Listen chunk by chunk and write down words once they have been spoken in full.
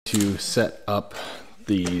to set up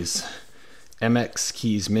these MX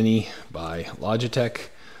Keys Mini by Logitech.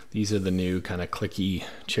 These are the new kind of clicky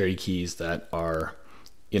cherry keys that are,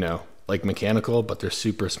 you know, like mechanical, but they're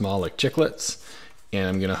super small like chiclets. And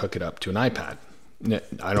I'm gonna hook it up to an iPad.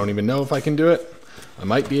 I don't even know if I can do it. I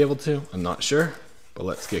might be able to, I'm not sure, but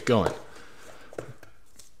let's get going.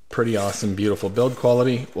 Pretty awesome, beautiful build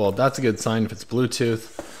quality. Well, that's a good sign if it's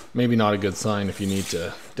Bluetooth. Maybe not a good sign if you need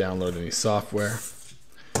to download any software.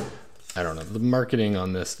 I don't know, the marketing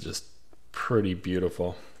on this is just pretty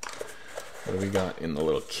beautiful. What do we got in the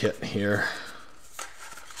little kit here?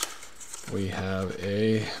 We have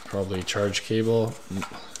a probably charge cable,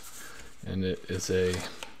 and it is a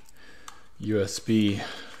USB-C.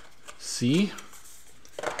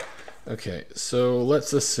 Okay, so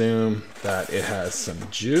let's assume that it has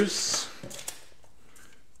some juice,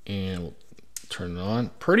 and we'll turn it on.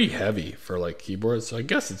 Pretty heavy for like keyboards, so I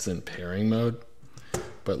guess it's in pairing mode.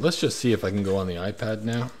 But let's just see if I can go on the iPad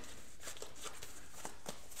now.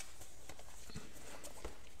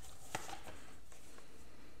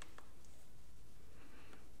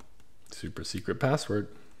 Super secret password.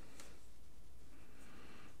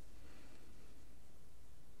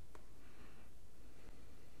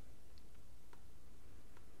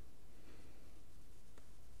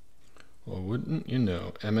 Well, wouldn't you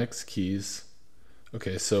know, MX Keys.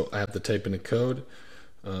 Okay, so I have to type in a code.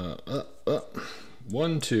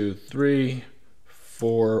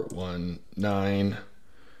 123419.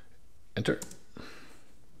 Enter.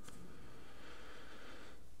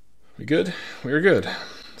 We good? We're good.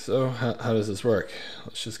 So how does this work?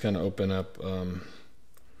 Let's just kind of open up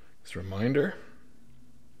this reminder.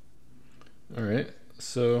 All right,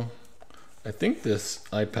 so I think this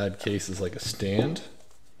iPad case is like a stand.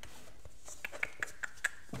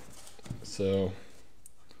 So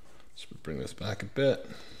let's bring this back a bit.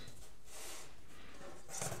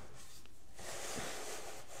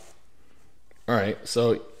 All right,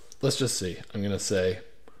 so let's just see. I'm gonna say,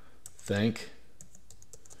 thank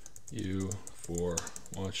you for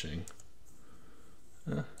watching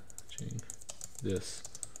this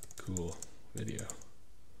cool video.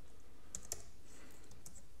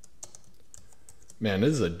 Man,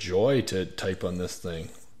 this is a joy to type on this thing.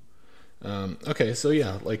 Okay, so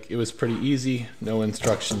yeah, like it was pretty easy, no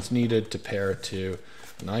instructions needed to pair it to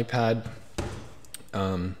an iPad.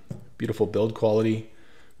 Beautiful build quality,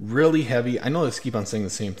 really heavy. I know I keep on saying the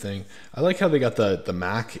same thing. I like how they got the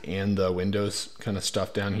Mac and the Windows kind of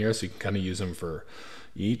stuff down here, so you can kind of use them for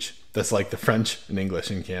each. That's like the French and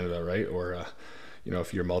English in Canada, right? Or you know,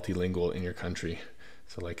 if you're multilingual in your country,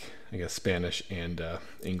 so like I guess Spanish and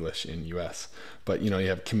English in US. But you know, you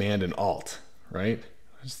have Command and Alt, right?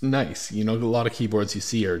 It's nice. You know, a lot of keyboards you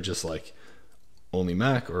see are just like only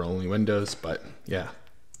Mac or only Windows, but yeah.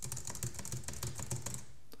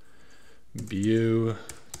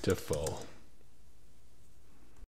 Beautiful.